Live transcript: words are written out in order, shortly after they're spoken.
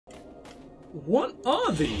What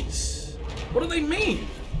are these? What do they mean?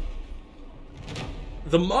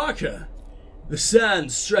 The marker. The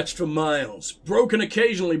sand stretched for miles, broken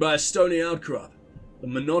occasionally by a stony outcrop. The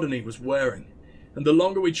monotony was wearing, and the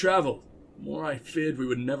longer we traveled, the more I feared we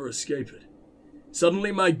would never escape it.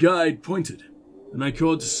 Suddenly my guide pointed, and I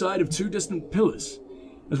caught sight of two distant pillars.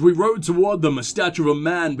 As we rode toward them, a statue of a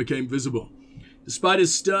man became visible. Despite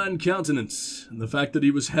his stern countenance, and the fact that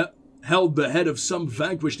he was held the head of some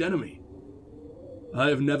vanquished enemy, I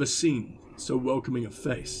have never seen so welcoming a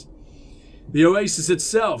face. The oasis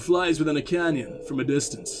itself lies within a canyon. From a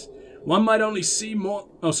distance, one might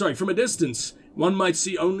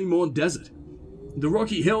see only more desert. The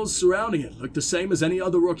rocky hills surrounding it look the same as any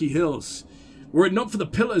other rocky hills. Were it not for the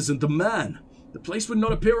pillars and the man, the place would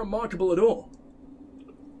not appear remarkable at all.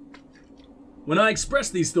 When I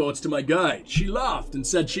expressed these thoughts to my guide, she laughed and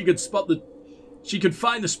said she could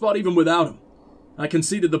find the spot even without him. I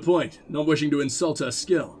conceded the point, not wishing to insult her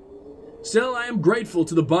skill. Still, I am grateful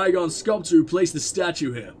to the bygone sculptor who placed the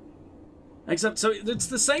statue here. Except, so it's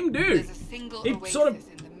the same dude. He sort of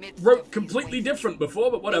wrote completely different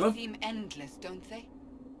before, but whatever. They seem endless, don't they?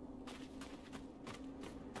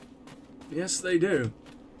 Yes, they do.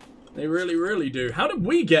 They really, really do. How did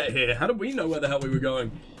we get here? How did we know where the hell we were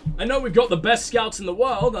going? I know we've got the best scouts in the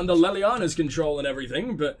world under Leliana's control and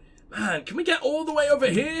everything, but man, can we get all the way over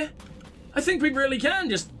here? I think we really can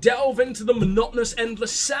just delve into the monotonous,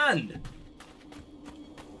 endless sand.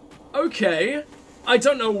 Okay, I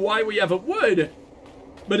don't know why we ever would,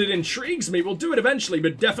 but it intrigues me. We'll do it eventually,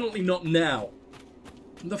 but definitely not now.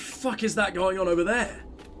 What the fuck is that going on over there?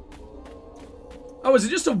 Oh, is it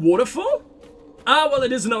just a waterfall? Ah, well,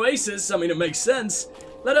 it is an oasis. I mean, it makes sense.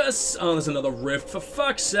 Let us... Oh, there's another rift. For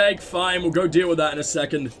fuck's sake. Fine, we'll go deal with that in a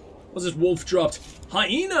second. What's this wolf dropped?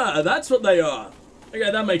 Hyena! That's what they are. Okay,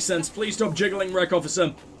 that makes sense. Please stop jiggling, Wreck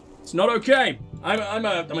Officer. It's not okay. I'm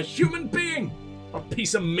a human being. A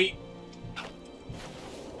piece of meat.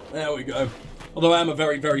 There we go. Although I am a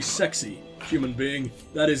very, very sexy human being.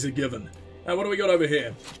 That is a given. Now, what do we got over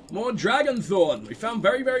here? More dragon thorn. We found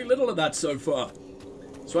very, very little of that so far.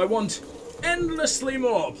 So I want endlessly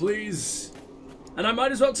more, please. And I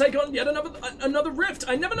might as well take on yet another rift.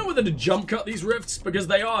 I never know whether to jump cut these rifts because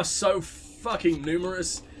they are so fucking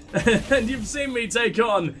numerous. And you've seen me take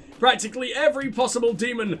on practically every possible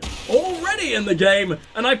demon already in the game.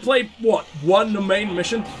 And I played, what, one main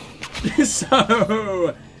mission?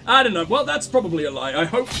 So, I don't know. Well, that's probably a lie. I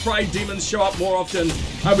hope pride demons show up more often.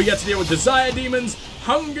 We get to deal with desire demons,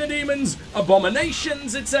 hunger demons,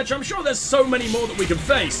 abominations, etc. I'm sure there's so many more that we can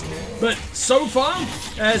face. But so far,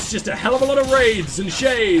 it's just a hell of a lot of raids and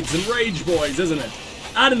shades and rage boys, isn't it?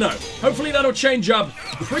 I don't know. Hopefully that'll change up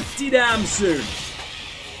pretty damn soon.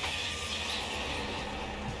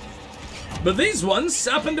 But these ones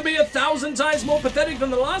happen to be 1,000 times more pathetic than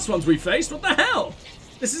the last ones we faced. What the hell?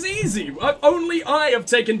 This is easy. Only I have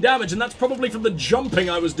taken damage, and that's probably from the jumping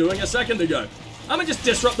I was doing a second ago. I'm gonna just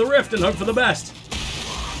disrupt the rift and hope for the best.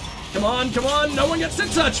 Come on, come on. No one gets to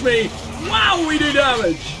touch me. Wow, we do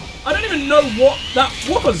damage. I don't even know what that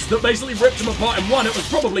was that basically ripped them apart in one. It was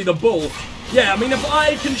probably the bull. Yeah, I mean, if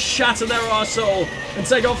I can shatter their arsehole and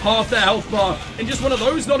take off half their health bar in just one of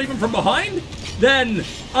those, not even from behind, then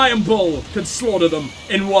Iron Bull could slaughter them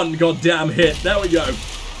in one goddamn hit. There we go.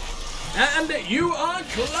 And you are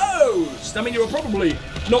closed. I mean, you were probably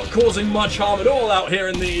not causing much harm at all out here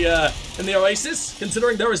in the Oasis,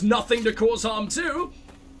 considering there is nothing to cause harm to.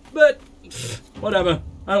 But whatever.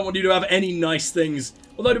 I don't want you to have any nice things.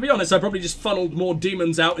 Although, to be honest, I probably just funneled more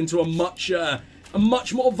demons out into a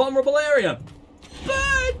much more vulnerable area.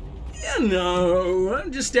 But, you know,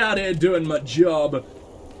 I'm just out here doing my job.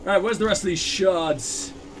 Alright, where's the rest of these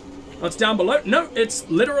shards? Oh, it's down below? No, it's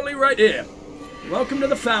literally right here. Welcome to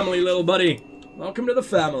the family, little buddy. Welcome to the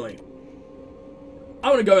family. I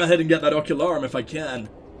want to go ahead and get that ocularum if I can.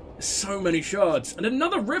 There's so many shards. And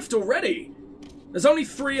another rift already. There's only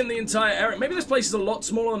 3 in the entire area. Maybe this place is a lot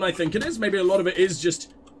smaller than I think it is. Maybe a lot of it is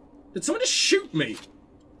just... Did someone just shoot me?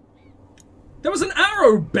 There was an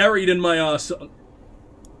arrow buried in my arse.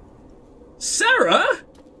 Sarah?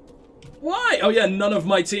 Why? Oh yeah, none of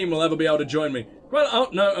my team will ever be able to join me. Well, oh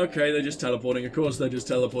no, okay, they're just teleporting. Of course they're just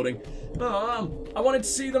teleporting. Oh, I wanted to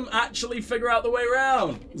see them actually figure out the way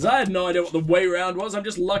around. Because I had no idea what the way around was. I'm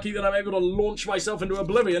just lucky that I'm able to launch myself into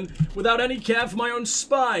oblivion without any care for my own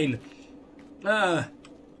spine. Oh,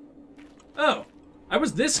 I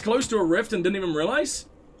was this close to a rift and didn't even realize?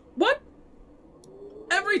 What?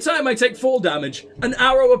 Every time I take fall damage, an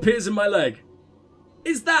arrow appears in my leg.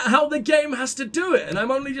 Is that how the game has to do it, and I'm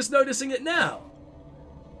only just noticing it now?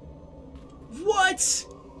 What?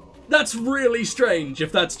 That's really strange,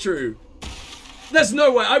 if that's true. There's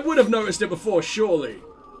no way. I would have noticed it before, surely.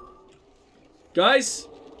 Guys?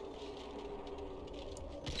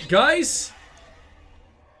 Guys?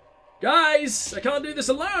 Guys! I can't do this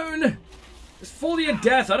alone! Just fall to your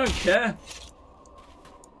death, I don't care.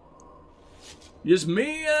 Just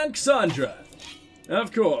me and Cassandra.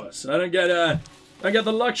 Of course. I don't get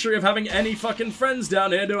the luxury of having any fucking friends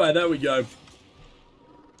down here, do I? There we go.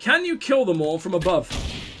 Can you kill them all from above?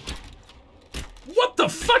 What the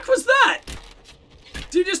fuck was that?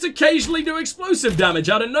 Do you just occasionally do explosive damage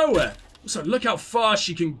out of nowhere? Also, look how far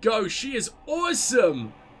she can go. She is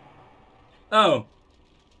awesome. Oh.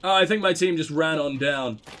 Oh, I think my team just ran on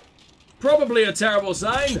down. Probably a terrible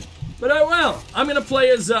sign. But oh well. I'm gonna play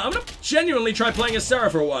as, I'm gonna genuinely try playing as Sarah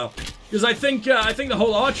for a while. Because I think the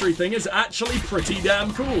whole archery thing is actually pretty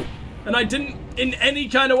damn cool. And I didn't in any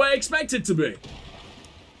kind of way expect it to be.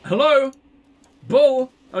 Hello?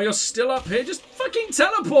 Bull? Oh, you're still up here? Just fucking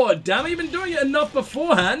teleport, damn it. You've been doing it enough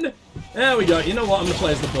beforehand. There we go. You know what? I'm gonna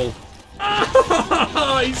play as the bull.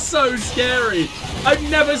 Oh, he's so scary. I've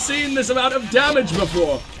never seen this amount of damage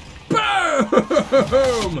before.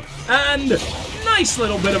 Boom! And nice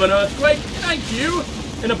little bit of an earthquake. Thank you.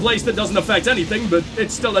 In a place that doesn't affect anything, but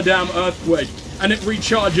it's still a damn earthquake. And it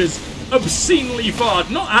recharges obscenely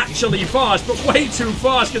fast. Not actually fast, but way too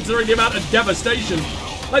fast considering the amount of devastation.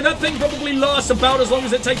 Like, that thing probably lasts about as long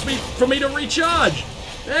as it takes for me to recharge.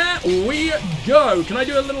 There we go. Can I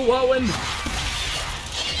do a little whirlwind?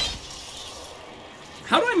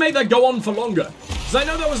 How do I make that go on for longer? Because I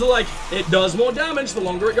know that was like, it does more damage the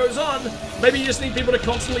longer it goes on. Maybe you just need people to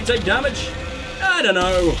constantly take damage? I don't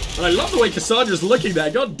know. And I love the way Cassandra's looking there.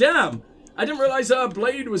 God damn. I didn't realize her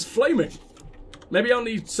blade was flaming. Maybe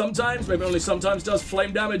only sometimes does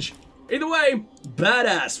flame damage. Either way,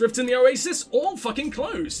 badass. Rift in the Oasis, all fucking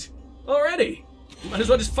closed. Already. Might as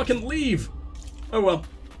well just fucking leave. Oh well.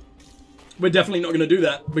 We're definitely not going to do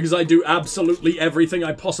that, because I do absolutely everything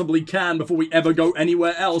I possibly can before we ever go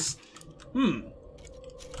anywhere else. I'm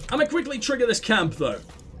going to quickly trigger this camp, though.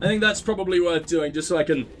 I think that's probably worth doing, just so I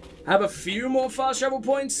can have a few more fast travel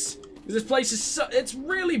points. Because this place is it's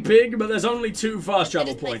really big, but there's only 2 fast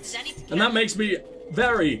travel points. And that makes me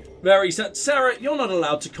very, very sad. Sarah, you're not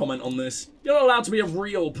allowed to comment on this. You're not allowed to be a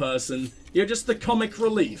real person. You're just the comic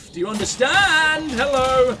relief. Do you understand?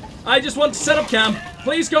 Hello. I just want to set up camp.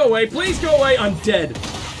 Please go away. Please go away. I'm dead.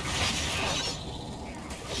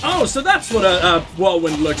 Oh, so that's what a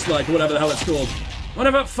whirlwind looks like, or whatever the hell it's called.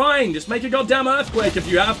 Whatever, fine. Just make a goddamn earthquake if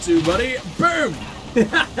you have to, buddy. Boom.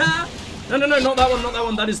 No, not that one, not that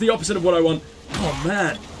one. That is the opposite of what I want. Oh,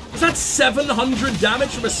 man. Is that 700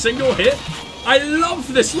 damage from a single hit? I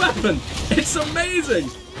love this weapon. It's amazing.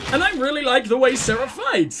 And I really like the way Sarah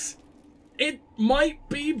fights. It might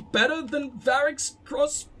be better than Varric's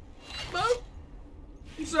crossbow?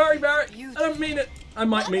 I'm sorry, Varric. I don't mean it. I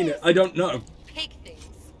might mean it. I don't know. Pig things.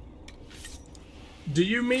 Do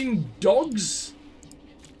you mean dogs?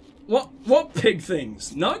 What pig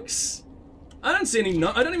things? Nugs? I don't see any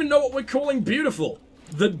nugs. I don't even know what we're calling beautiful.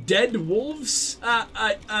 The dead wolves?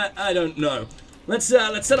 I don't know. Let's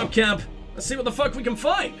set up camp. Let's see what the fuck we can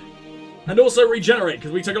find. And also regenerate,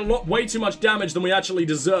 because we took way too much damage than we actually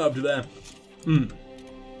deserved there.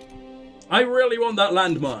 I really want that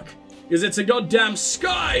landmark, because it's a goddamn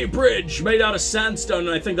sky bridge made out of sandstone,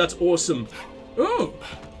 and I think that's awesome. Ooh,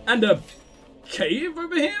 and a cave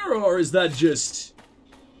over here, or is that just...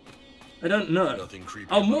 I don't know. Nothing creepy.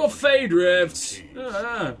 Oh, more Fade Rift.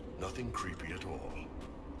 Nothing creepy at all.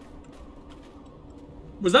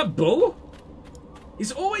 Was that Bull?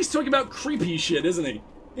 He's always talking about creepy shit, isn't he?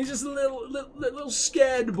 He's just a little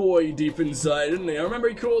scared boy deep inside, isn't he? I remember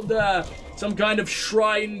he called some kind of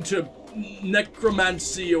shrine to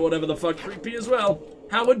necromancy or whatever the fuck creepy as well.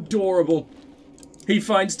 How adorable. He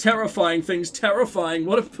finds terrifying things terrifying.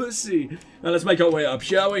 What a pussy. Now let's make our way up,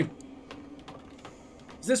 shall we?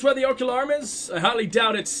 Is this where the Ocularum is? I highly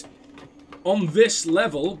doubt it's on this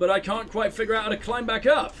level, but I can't quite figure out how to climb back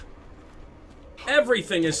up.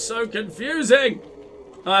 Everything is so confusing.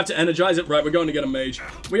 I have to energize it. Right, we're going to get a mage.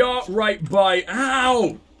 We are right by...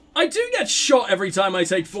 Ow! I do get shot every time I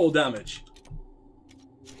take full damage.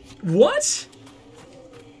 What?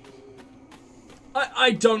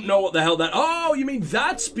 I don't know what the hell that... Oh, you mean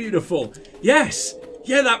that's beautiful. Yes.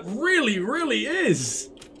 Yeah, that really, really is.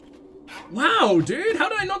 Wow, dude. How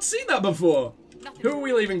did I not see that before? Who are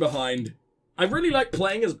we leaving behind? I really like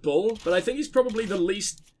playing as Bull, but I think he's probably the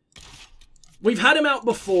least... We've had him out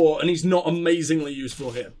before, and he's not amazingly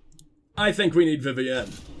useful here. I think we need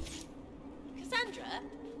Vivienne. Cassandra,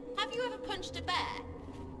 have you ever punched a bear?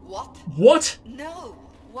 What? What? No.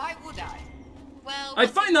 Why would I? Well, I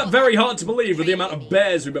find that very hard to believe with the amount of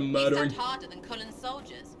bears we've been You murdering. stand harder than Cullen's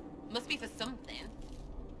soldiers. Must be for something.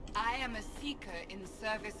 I am a seeker in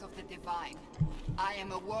service of the divine. I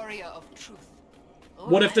am a warrior of truth.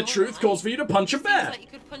 What if the truth calls for you to punch a bear? Seems like you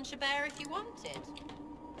could punch a bear if you wanted.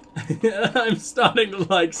 I'm starting to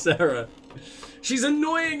like Sarah. She's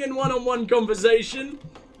annoying in one-on-one conversation,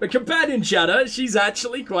 but companion chatter, she's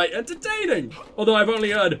actually quite entertaining. Although I've only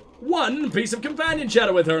heard one piece of companion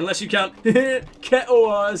chatter with her, unless you count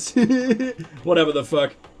Ketos. Whatever the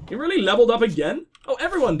fuck. You really leveled up again? Oh,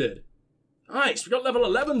 everyone did. Nice, we got level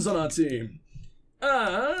 11s on our team.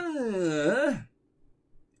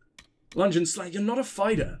 Lunge and Slay, you're not a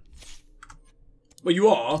fighter. Well, you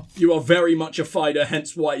are. You are very much a fighter,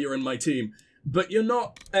 hence why you're in my team. But you're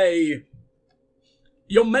not a...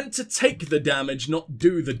 You're meant to take the damage, not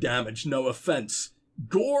do the damage, no offense.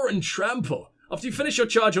 Gore and Trample. After you finish your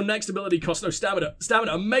charge, your next ability costs no stamina.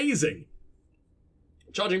 Stamina, amazing.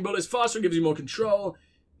 Charging Bull is faster and gives you more control.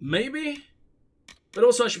 Maybe? But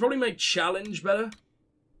also, I should probably make Challenge better.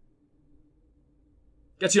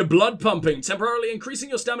 Gets your blood pumping, temporarily increasing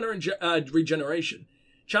your stamina and regeneration.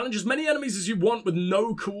 Challenge as many enemies as you want with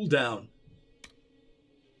no cooldown.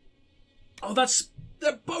 Oh,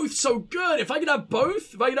 they're both so good. If I could have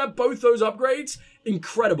both, those upgrades,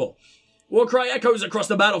 incredible. Warcry echoes across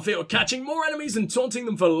the battlefield, catching more enemies and taunting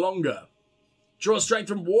them for longer. Draw strength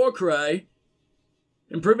from Warcry,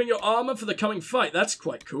 improving your armor for the coming fight. That's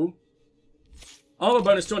quite cool. Armor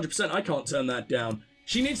bonus 200%. I can't turn that down.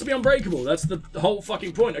 She needs to be unbreakable. That's the whole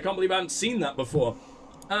fucking point. I can't believe I haven't seen that before.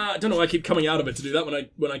 I don't know why I keep coming out of it to do that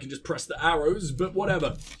when I can just press the arrows, but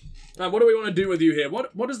whatever. What do we want to do with you here?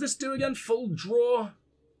 What does this do again? Full draw?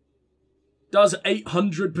 Does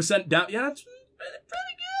 800% down? Yeah, that's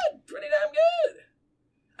pretty good. Pretty damn good.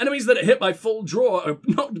 Enemies that are hit by full draw are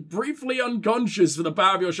knocked briefly unconscious for the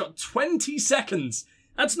power of your shot. 20 seconds.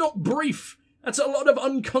 That's not brief. That's a lot of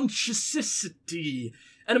unconsciousity.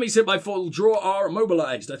 Enemies hit by full draw are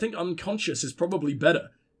immobilized. I think unconscious is probably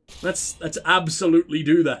better. Let's absolutely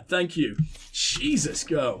do that. Thank you. Jesus,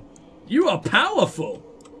 go. You are powerful.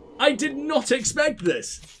 I did not expect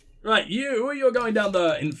this. Right, you're going down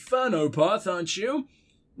the Inferno path, aren't you?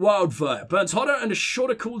 Wildfire. Burns hotter and a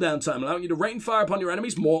shorter cooldown time, allowing you to rain fire upon your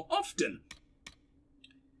enemies more often.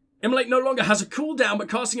 Immolate no longer has a cooldown, but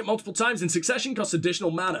casting it multiple times in succession costs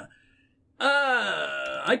additional mana.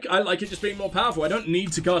 I like it just being more powerful. I don't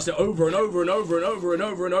need to cast it over and over and over and over and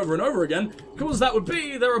over and over and over again. Cool as that would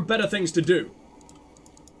be, there are better things to do.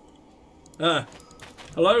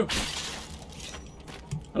 Hello?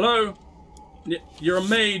 Hello? You're a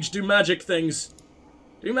mage. Do magic things.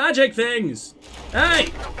 Do magic things. Hey!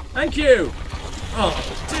 Thank you!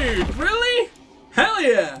 Oh, dude, really? Hell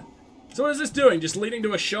yeah! So what is this doing? Just leading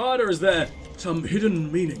to a shard, or is there some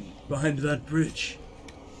hidden meaning behind that bridge?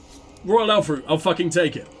 Royal Elf Fruit, I'll fucking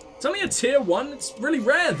take it. It's only a tier 1, it's really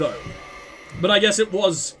rare though. But I guess it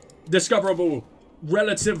was discoverable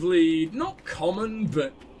relatively, not common,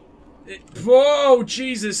 but... Whoa,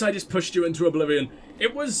 Jesus, I just pushed you into oblivion.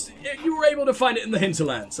 You were able to find it in the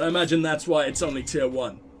hinterlands. I imagine that's why it's only tier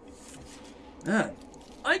 1. Man,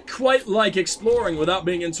 I quite like exploring without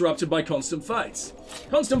being interrupted by constant fights.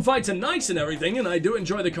 Constant fights are nice and everything, and I do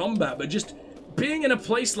enjoy the combat, but just being in a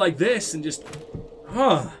place like this and just...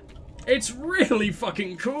 it's really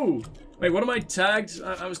fucking cool. Wait, what am I tagged?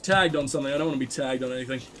 I was tagged on something. I don't want to be tagged on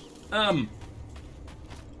anything. How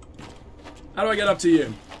do I get up to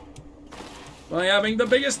you? By having the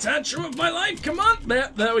biggest tantrum of my life. Come on.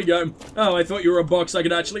 There we go. Oh, I thought you were a box I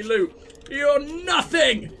could actually loot. You're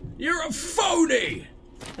nothing. You're a phony.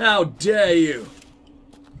 How dare you?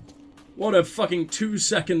 What a fucking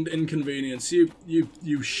 2-second inconvenience.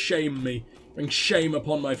 You shame me. Bring shame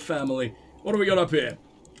upon my family. What do we got up here?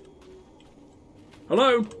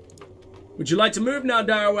 Hello? Would you like to move now,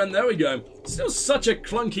 Darawen? There we go. Still such a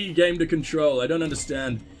clunky game to control. I don't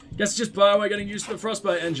understand. Guess it's just Bioware getting used to the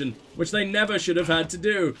Frostbite engine, which they never should have had to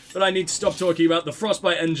do. But I need to stop talking about the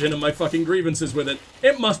Frostbite engine and my fucking grievances with it.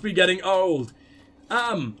 It must be getting old.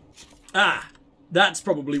 That's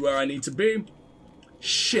probably where I need to be.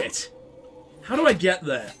 Shit. How do I get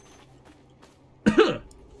there? At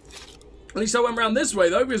least I went around this way,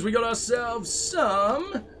 though, because we got ourselves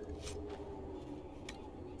some...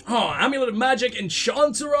 Oh, Amulet of Magic,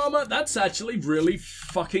 Enchanter Armor. That's actually really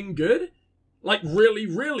fucking good. Like, really,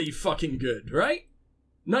 really fucking good, right?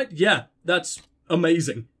 No, yeah, that's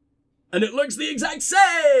amazing. And it looks the exact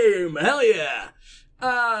same! Hell yeah!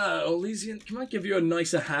 Elysian, can I give you a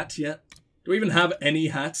nicer hat yet? Do we even have any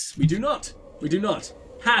hats? We do not. We do not.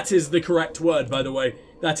 Hat is the correct word, by the way.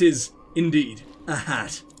 That is, indeed, a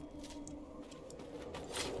hat.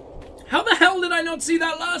 How the hell did I not see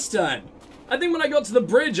that last time? I think when I got to the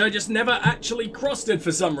bridge, I just never actually crossed it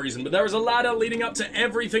for some reason. But there is a ladder leading up to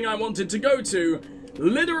everything I wanted to go to.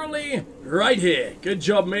 Literally right here. Good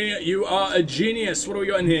job, me. You are a genius. What do we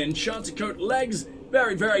got in here? Enchanted coat legs.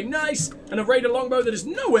 Very, very nice. And a raider longbow that is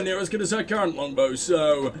nowhere near as good as her current longbow.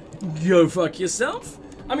 So, go fuck yourself.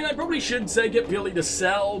 I mean, I probably should take it purely to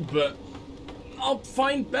sell, but I'll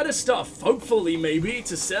find better stuff, hopefully, maybe,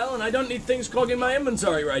 to sell. And I don't need things clogging my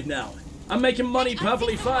inventory right now. I'm making money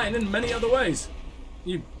perfectly fine in many other ways.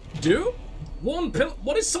 You do?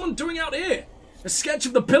 What is someone doing out here? A sketch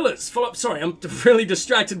of the pillars. Sorry, I'm really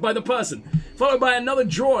distracted by the person. Followed by another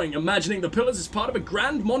drawing, imagining the pillars as part of a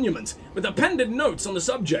grand monument, with appended notes on the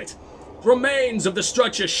subject. Remains of the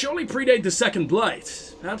structure surely predate the Second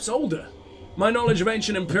Blight. Perhaps older. My knowledge of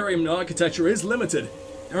ancient Imperium architecture is limited.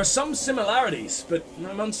 There are some similarities, but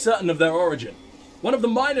I'm uncertain of their origin. One of the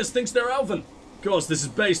miners thinks they're elven. Of course, this is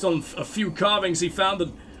based on a few carvings he found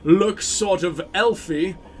that look sort of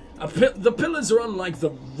elfy. The pillars are unlike the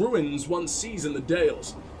ruins one sees in the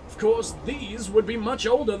Dales. Of course, these would be much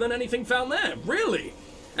older than anything found there. Really?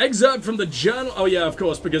 Excerpt from the journal... Oh yeah, of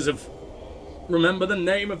course, because of... Remember the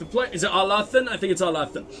name of the place? Is it Arlathan? I think it's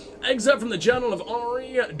Arlathan. Excerpt from the journal of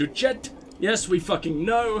Henri Duchet. Yes, we fucking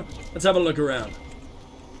know. Let's have a look around.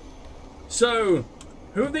 So,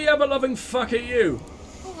 who the ever-loving fuck are you?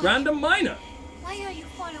 Random miner. Why are you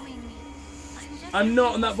following me? I'm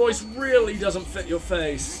not, and that voice really doesn't fit your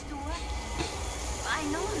face. I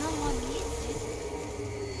know no one needs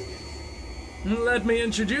it. Let me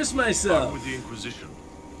introduce myself. I'm with the Inquisition.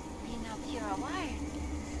 Been up here a while.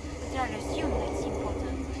 But I'll assume that's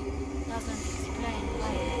important. Doesn't explain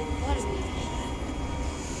why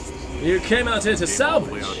I You came out here to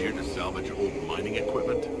salvage. We're out here to salvage old mining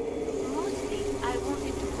equipment. Mostly, I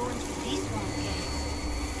wanted to go into this one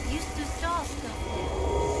cave. Used to store stuff there.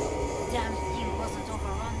 Damn thing wasn't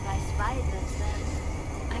overrun by spiders then.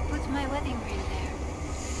 I put my wedding ring there.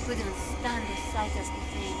 Couldn't stand the sight of the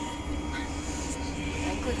thing.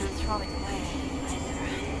 I couldn't throw it away either.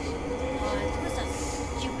 Oh, it was a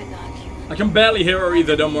stupid argument. I can barely hear her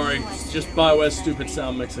either, don't worry. It's just Bioware's stupid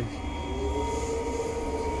sound mixing.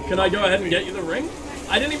 Can I go ahead and get you the ring?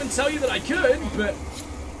 I didn't even tell you that I could, but...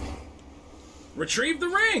 Retrieve the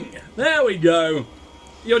ring! There we go.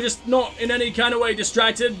 You're just not in any kind of way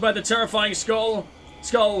distracted by the terrifying skull.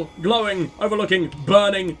 Skull, glowing, overlooking,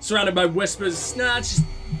 burning, surrounded by whispers. Nah, it's just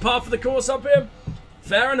par for the course up here.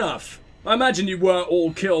 Fair enough. I imagine you were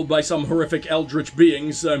all killed by some horrific eldritch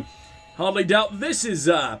beings, so hardly doubt this is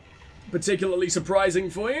particularly surprising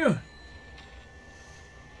for you.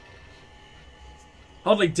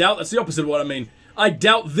 Hardly doubt, that's the opposite of what I mean. I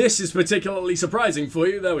doubt this is particularly surprising for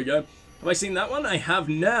you. There we go. Have I seen that one? I have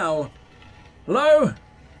now. Hello?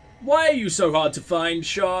 Why are you so hard to find,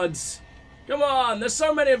 shards? Come on, there's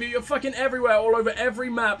so many of you. You're fucking everywhere, all over every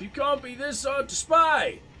map. You can't be this hard to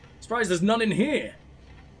spy. Surprised there's none in here.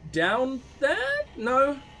 Down there?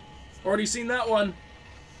 No. Already seen that one.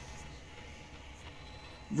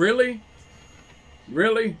 Really?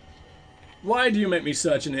 Really? Why do you make me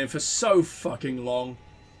search in here for so fucking long?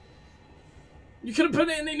 You could have put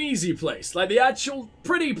it in an easy place, like the actual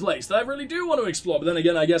pretty place that I really do want to explore. But then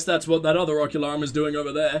again, I guess that's what that other ocular is doing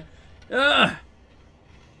over there.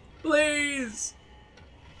 Please.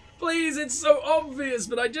 Please, it's so obvious,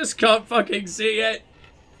 but I just can't fucking see it.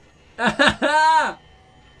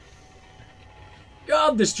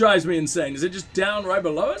 God, this drives me insane. Is it just down right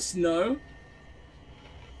below us? No.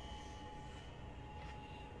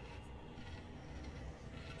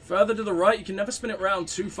 Further to the right, you can never spin it around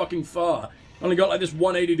too fucking far. Only got like this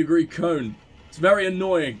 180-degree cone. It's very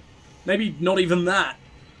annoying. Maybe not even that.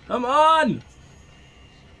 Come on!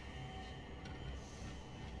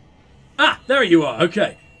 Ah, there you are.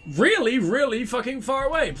 Okay. Really, really fucking far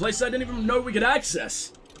away. A place I didn't even know we could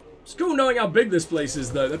access. It's cool knowing how big this place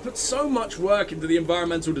is, though. They put so much work into the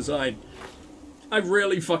environmental design. I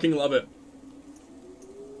really fucking love it.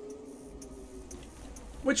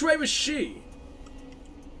 Which way was she?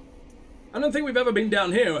 I don't think we've ever been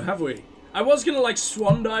down here, have we? I was gonna, like,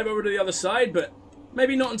 swan dive over to the other side, but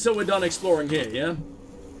maybe not until we're done exploring here, yeah?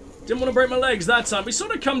 Didn't want to break my legs that time. We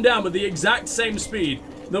sort of come down with the exact same speed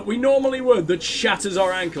that we normally would that shatters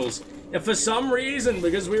our ankles. If for some reason,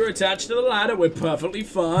 because we were attached to the ladder, we're perfectly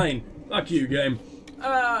fine. Fuck you, game.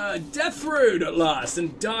 Death Root at last,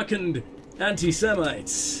 and darkened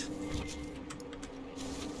anti-Semites.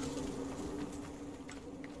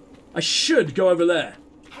 I should go over there.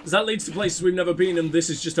 Because that leads to places we've never been, and this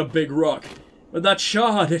is just a big rock. But that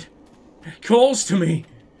shard, it calls to me.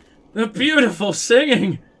 The beautiful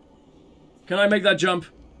singing. Can I make that jump?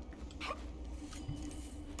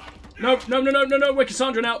 No, no, no, no, no, no,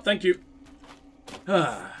 Wikisandra now, thank you.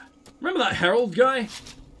 Remember that Herald guy?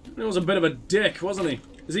 He was a bit of a dick, wasn't he?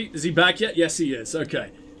 Is he back yet? Yes, he is,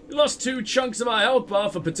 okay. We lost 2 chunks of our health bar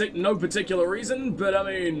for no particular reason, but I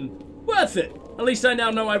mean, worth it. At least I now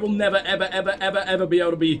know I will never, ever, ever, ever, ever be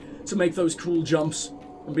able to make those cool jumps.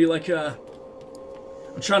 And be like, I'm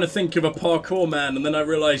trying to think of a parkour man, and then I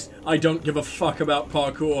realized I don't give a fuck about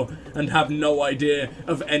parkour and have no idea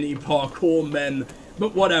of any parkour men.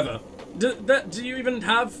 But whatever. Do you even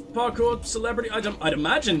have parkour celebrity? I'd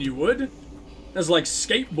imagine you would. There's like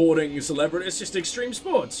skateboarding celebrity. It's just extreme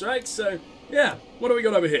sports, right? So, yeah. What do we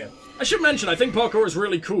got over here? I should mention, I think parkour is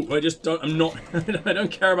really cool. I just don't, I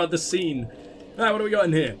don't care about the scene. Alright, what do we got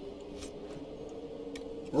in here?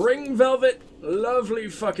 Ring velvet. Lovely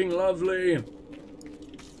fucking lovely.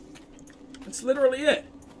 That's literally it.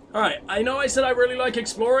 Alright, I know I said I really like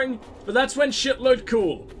exploring, but that's when shit looked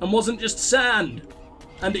cool and wasn't just sand.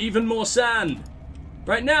 And even more sand.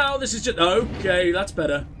 Right now, this is just... Okay, that's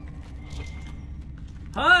better.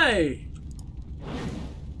 Hi!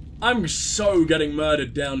 I'm so getting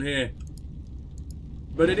murdered down here.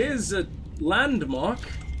 But it is a landmark.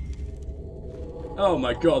 Oh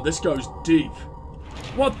my god, this goes deep.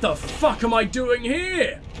 What the fuck am I doing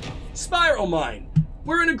here? Spiral mine.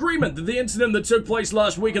 We're in agreement that the incident that took place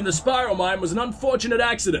last week in the spiral mine was an unfortunate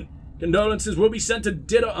accident. Condolences will be sent to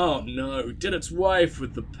Didot. Oh no, Didot's wife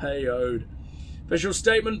with the pay owed. Official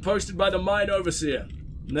statement posted by the mine overseer.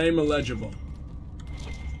 Name illegible.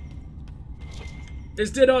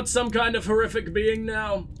 Is Didot some kind of horrific being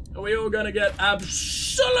now? Are we all gonna get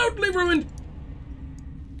absolutely ruined?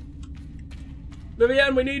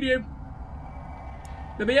 Vivienne, we need you.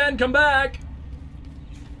 Vivienne, come back.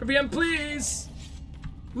 Vivienne, please.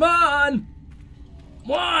 Come on.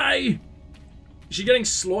 Why? Is she getting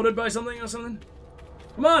slaughtered by something or something?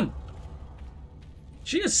 Come on.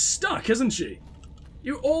 She is stuck, isn't she?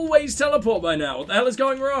 You always teleport by now. What the hell is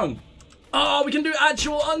going wrong? Oh, we can do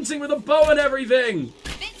actual hunting with a bow and everything.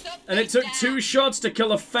 And it took 2 shots to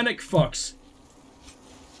kill a fennec fox.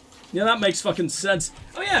 Yeah, that makes fucking sense.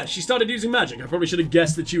 Oh yeah, she started using magic. I probably should have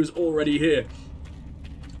guessed that she was already here.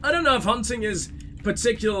 I don't know if hunting is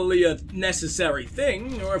particularly a necessary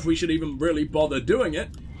thing, or if we should even really bother doing it.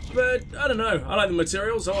 But, I don't know. I like the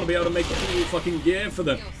materials. I want to be able to make cool fucking gear for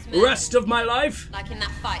the rest of my life. Like in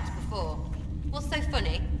that fight before. What's so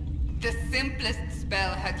funny? The simplest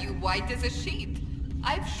spell had you white as a sheet.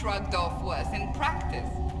 I've shrugged off worse in practice.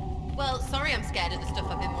 Well, sorry I'm scared of the stuff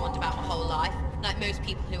I've been warned about my whole life. Like most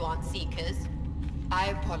people who aren't seekers. I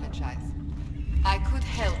apologize. I could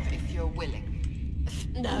help if you're willing.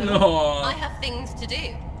 No. I have things to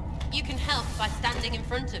do. You can help by standing in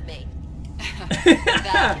front of me.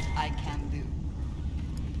 That I can do.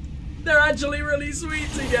 They're actually really sweet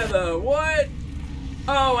together. What?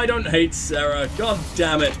 Oh, I don't hate Sarah. God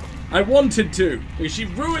damn it. I wanted to. She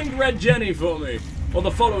ruined Red Jenny for me. Or the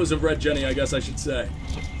followers of Red Jenny, I guess I should say.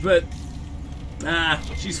 But,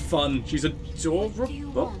 she's fun. She's adorable.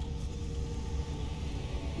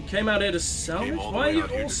 You came out here to salvage? Why are you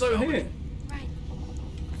also here? Right.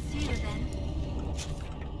 See you then.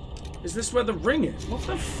 Is this where the ring is? What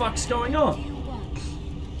the fuck's going on? What do you want?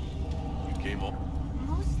 You came up.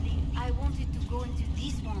 Mostly, I wanted to go into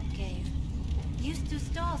this swamp cave. Used to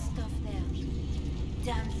store stuff there.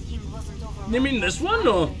 Damn thing wasn't over. You mean this one,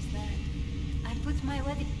 or? I put my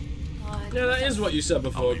wedding. Yeah, that is what you said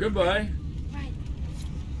before. Goodbye. Right.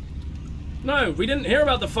 No, we didn't hear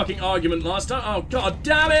about the fucking argument last time. Oh, god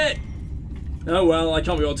damn it! Oh well, I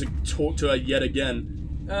can't be able to talk to her yet again.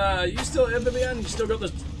 You still here, Vivienne? You still got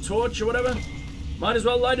the torch or whatever? Might as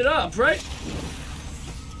well light it up, right?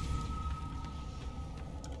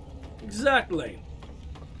 Exactly.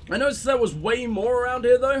 I noticed there was way more around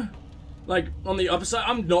here, though. Like, on the upper side.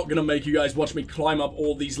 I'm not gonna make you guys watch me climb up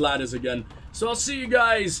all these ladders again. So I'll see you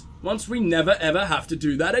guys once we never ever have to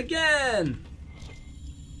do that again.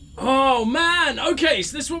 Oh, man! Okay,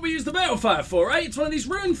 so this is what we use the balefire for, right? It's one of these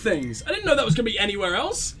rune things. I didn't know that was gonna be anywhere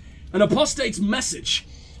else. An apostate's message.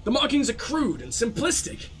 The markings are crude and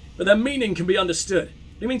simplistic, but their meaning can be understood.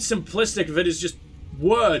 What do you mean simplistic if it is just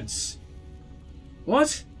words?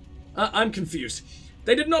 What? I'm confused.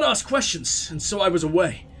 They did not ask questions, and so I was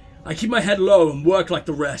away. I keep my head low and work like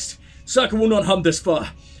the rest. Circle will not hunt this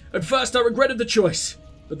far. At first I regretted the choice,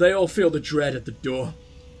 but they all feel the dread at the door.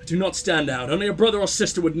 I do not stand out. Only a brother or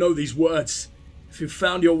sister would know these words. If you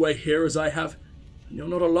found your way here as I have, you're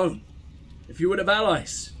not alone. If you would have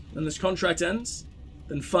allies, when this contract ends,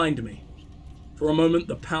 then find me. For a moment,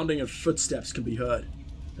 the pounding of footsteps can be heard,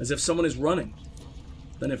 as if someone is running.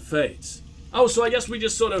 Then it fades. Oh, so I guess we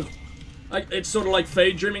just sort of... it's sort of like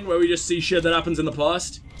fade dreaming, where we just see shit that happens in the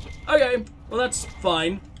past. Okay, well that's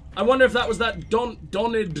fine. I wonder if that was that I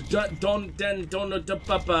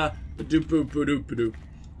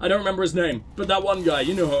don't remember his name, but that one guy,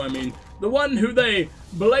 you know who I mean. The one who they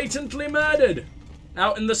blatantly murdered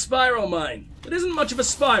out in the spiral mine. It isn't much of a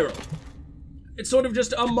spiral. It's sort of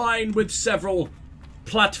just a mine with several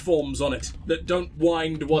platforms on it that don't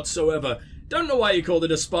wind whatsoever. Don't know why you called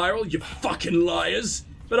it a spiral, you fucking liars.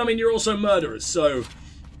 But I mean, you're also murderers, so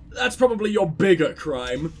that's probably your bigger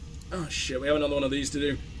crime. Oh shit, we have another one of these to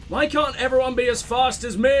do. Why can't everyone be as fast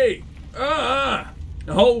as me? Ah!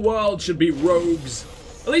 The whole world should be rogues.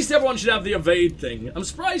 At least everyone should have the evade thing. I'm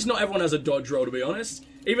surprised not everyone has a dodge roll, to be honest.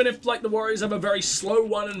 Even if, like, the warriors have a very slow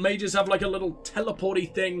one and mages have, like, a little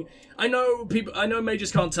teleporty thing. I know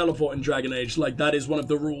mages can't teleport in Dragon Age, like, that is one of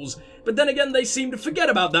the rules. But then again, they seem to forget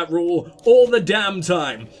about that rule all the damn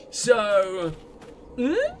time. So,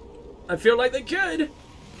 I feel like they could.